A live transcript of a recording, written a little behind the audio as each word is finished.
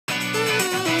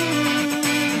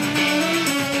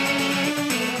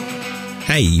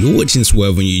Hey, you're watching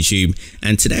Swerve on YouTube,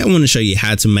 and today I want to show you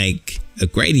how to make a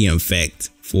gradient effect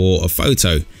for a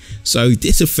photo. So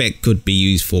this effect could be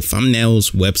used for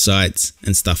thumbnails, websites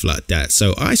and stuff like that.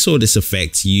 So I saw this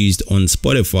effect used on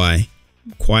Spotify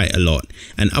quite a lot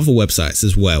and other websites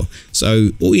as well.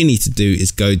 So all you need to do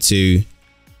is go to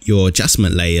your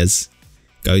adjustment layers,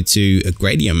 go to a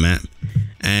gradient map,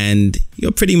 and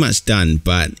you're pretty much done.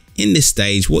 But in this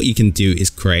stage, what you can do is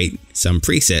create some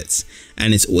presets,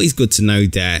 and it's always good to know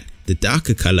that the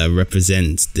darker color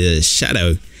represents the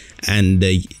shadow and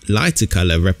the lighter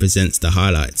color represents the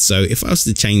highlights. So if I was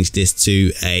to change this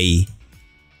to a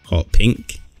hot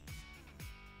pink,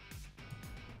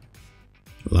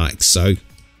 like so,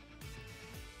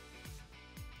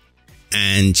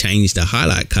 and change the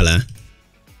highlight color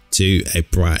to a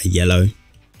bright yellow,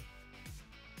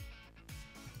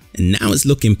 and now it's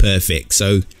looking perfect.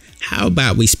 So how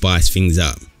about we spice things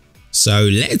up? So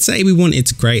let's say we wanted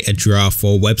to create a draft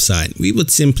for a website. We would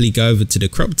simply go over to the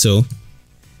crop tool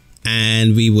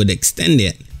and we would extend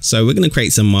it. So we're going to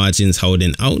create some margins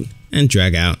holding Alt and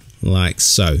drag out like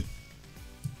so.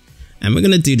 And we're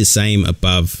going to do the same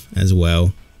above as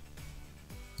well.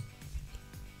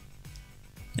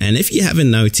 And if you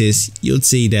haven't noticed, you'll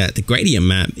see that the gradient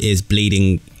map is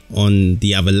bleeding on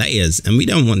the other layers, and we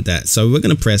don't want that. So we're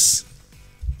going to press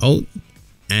Alt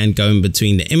and go in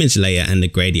between the image layer and the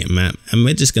gradient map, and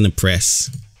we're just going to press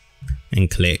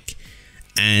and click.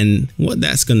 And what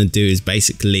that's going to do is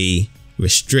basically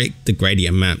restrict the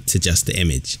gradient map to just the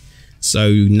image.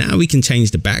 So now we can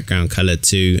change the background color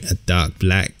to a dark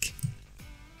black.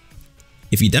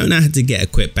 If you don't know how to get a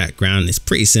quick background, it's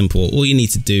pretty simple. All you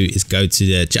need to do is go to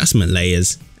the adjustment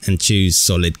layers and choose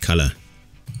solid color.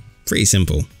 Pretty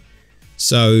simple.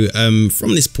 So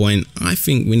from this point, I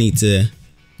think we need to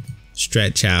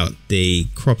stretch out the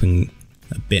cropping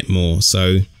a bit more.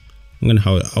 So I'm going to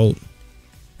hold Alt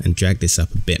and drag this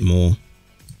up a bit more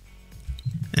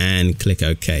and click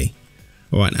OK.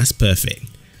 Alright, that's perfect.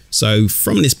 So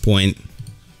from this point,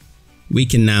 we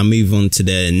can now move on to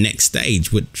the next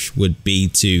stage, which would be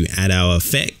to add our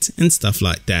effect and stuff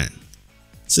like that.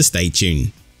 So stay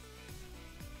tuned.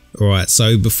 Alright,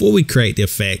 so before we create the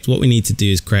effect, what we need to do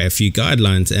is create a few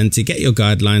guidelines, and to get your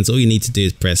guidelines, all you need to do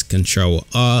is press Ctrl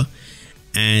R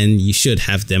and you should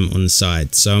have them on the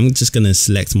side. So I'm just going to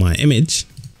select my image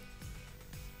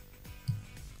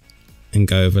and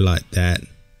go over like that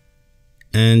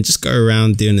and just go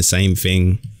around doing the same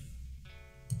thing.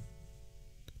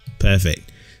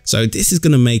 Perfect. So this is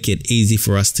going to make it easy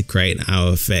for us to create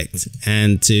our effect,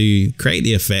 and to create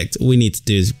the effect, all we need to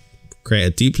do is create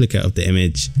a duplicate of the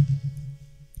image,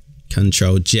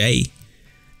 Ctrl J,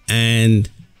 and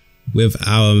with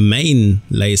our main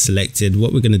layer selected,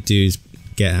 what we're going to do is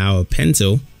get our pen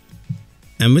tool,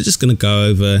 and we're just going to go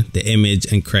over the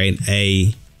image and create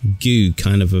a goo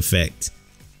kind of effect.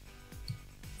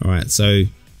 Alright, so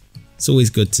it's always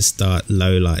good to start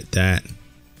low like that.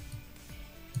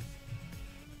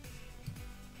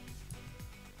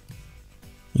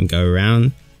 And go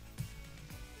around.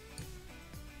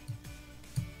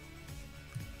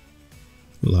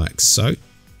 Like so.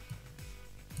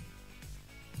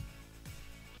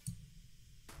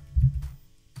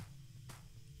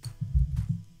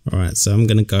 Alright, so I'm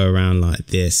going to go around like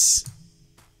this.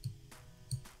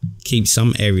 Keep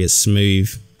some areas smooth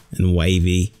and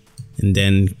wavy, and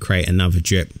then create another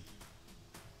drip.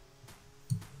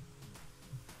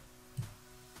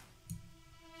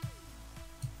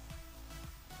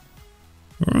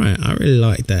 Alright, I really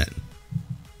like that.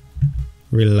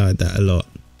 Really like that a lot.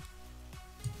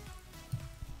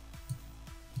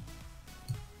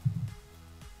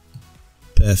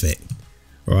 Perfect.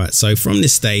 Alright, so from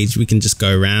this stage we can just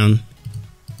go around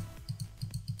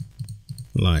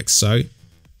like so,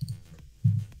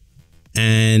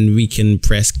 and we can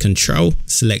press Control,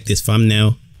 select this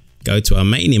thumbnail, go to our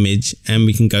main image, and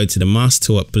we can go to the mask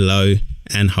tool up below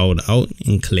and hold Alt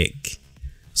and click.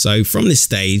 So from this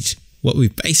stage, what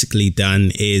we've basically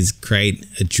done is create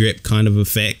a drip kind of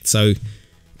effect. So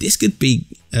this could be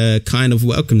a kind of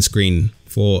welcome screen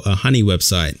for a honey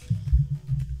website.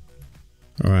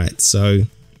 Alright, so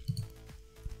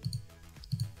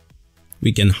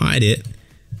we can hide it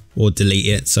or delete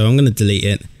it. So I'm going to delete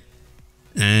it,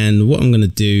 and what I'm going to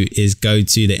do is go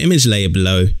to the image layer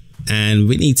below, and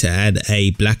we need to add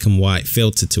a black and white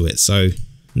filter to it. So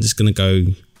I'm just going to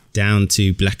go down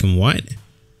to black and white,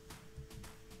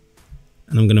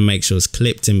 and I'm going to make sure it's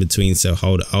clipped in between, so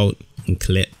hold Alt and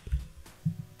clip.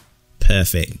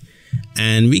 Perfect.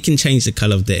 And we can change the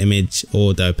color of the image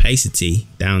or the opacity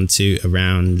down to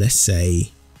around, let's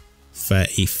say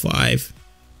 35.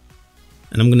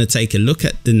 and I'm going to take a look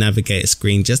at the navigator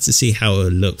screen just to see how it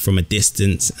will look from a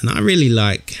distance, and I really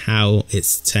like how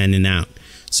it's turning out.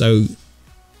 So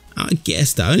I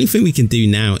guess the only thing we can do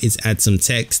now is add some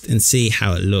text and see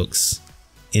how it looks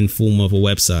in form of a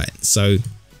website. So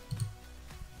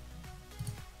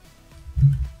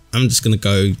I'm just going to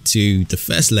go to the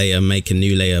first layer, make a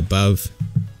new layer above,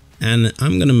 and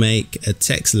I'm going to make a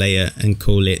text layer and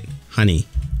call it honey.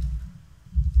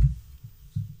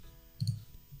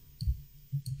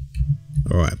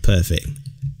 Alright, perfect.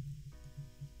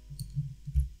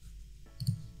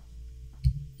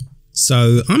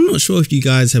 So I'm not sure if you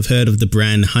guys have heard of the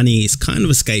brand Honey. It's kind of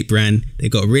a skate brand.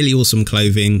 They've got really awesome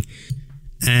clothing.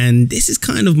 And this is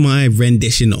kind of my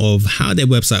rendition of how their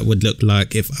website would look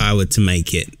like if I were to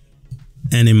make it.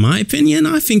 And in my opinion,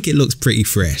 I think it looks pretty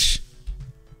fresh.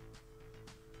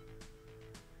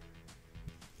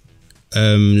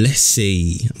 Let's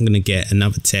see. I'm going to get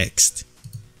another text.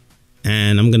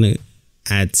 And I'm going to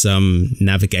add some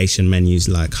navigation menus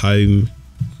like home.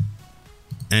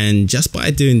 And just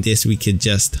by doing this, we could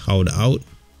just hold Alt,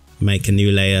 make a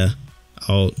new layer,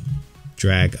 Alt,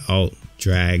 drag,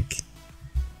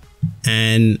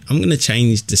 and I'm going to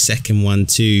change the second one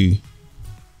to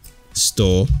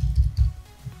store,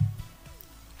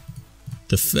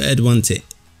 the third one to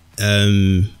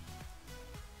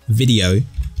video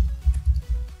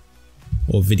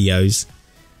or videos,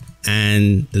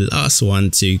 and the last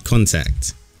one to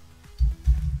contact.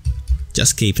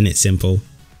 Just keeping it simple.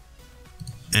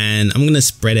 And I'm going to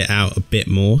spread it out a bit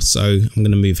more, so I'm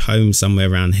going to move home somewhere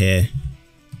around here,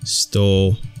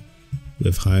 store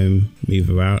with home, move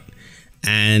her out,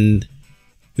 and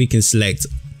we can select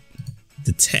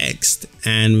the text,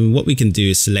 and what we can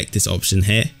do is select this option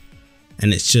here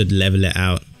and it should level it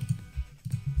out.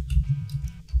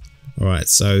 Alright,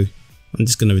 so I'm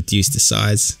just going to reduce the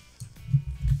size.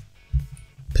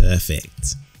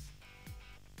 Perfect.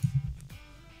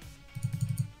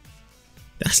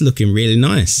 That's looking really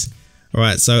nice.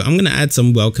 Alright, so I'm going to add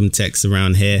some welcome text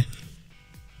around here.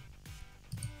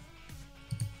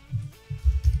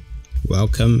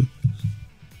 Welcome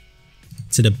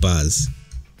to the buzz.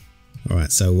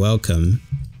 Alright, so welcome.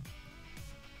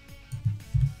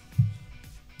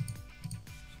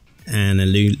 And a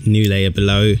new layer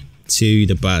below to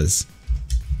the buzz.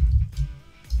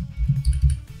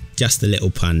 Just a little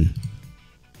pun.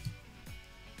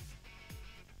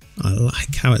 I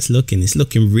like how it's looking. It's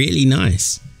looking really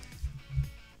nice.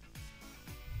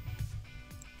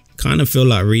 Kind of feel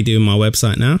like redoing my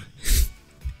website now.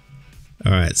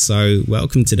 Alright, so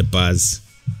welcome to the buzz.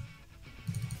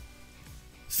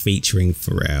 Featuring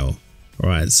Pharrell.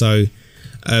 Alright, so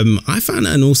I found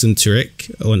an awesome trick,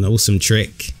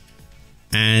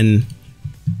 and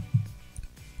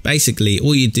basically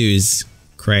all you do is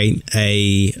create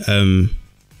a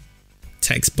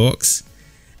text box,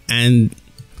 and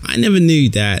I never knew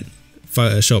that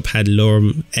Photoshop had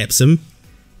lorem ipsum,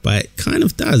 but it kind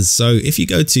of does. So if you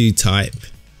go to type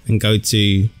and go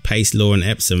to paste lorem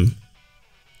ipsum,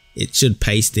 it should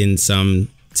paste in some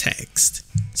text,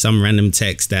 some random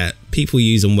text that people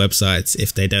use on websites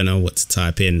if they don't know what to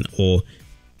type in or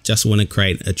just want to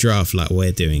create a draft like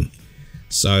we're doing.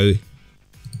 So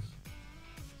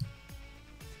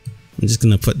I'm just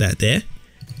going to put that there,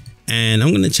 and I'm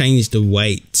going to change the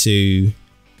weight to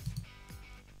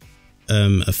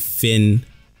a thin.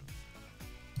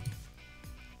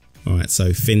 Alright,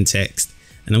 so thin text,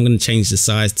 and I'm going to change the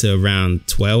size to around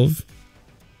 12.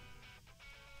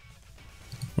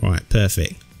 Alright,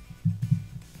 perfect.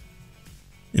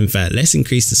 In fact, let's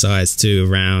increase the size to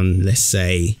around, let's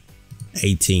say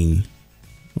 18.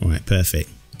 Alright, perfect.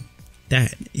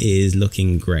 That is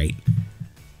looking great.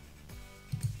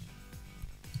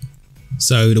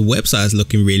 So the website is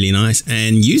looking really nice,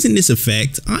 and using this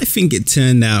effect, I think it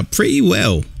turned out pretty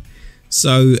well.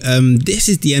 So this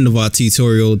is the end of our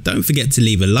tutorial. Don't forget to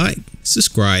leave a like,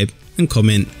 subscribe and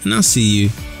comment, and I'll see you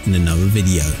in another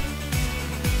video.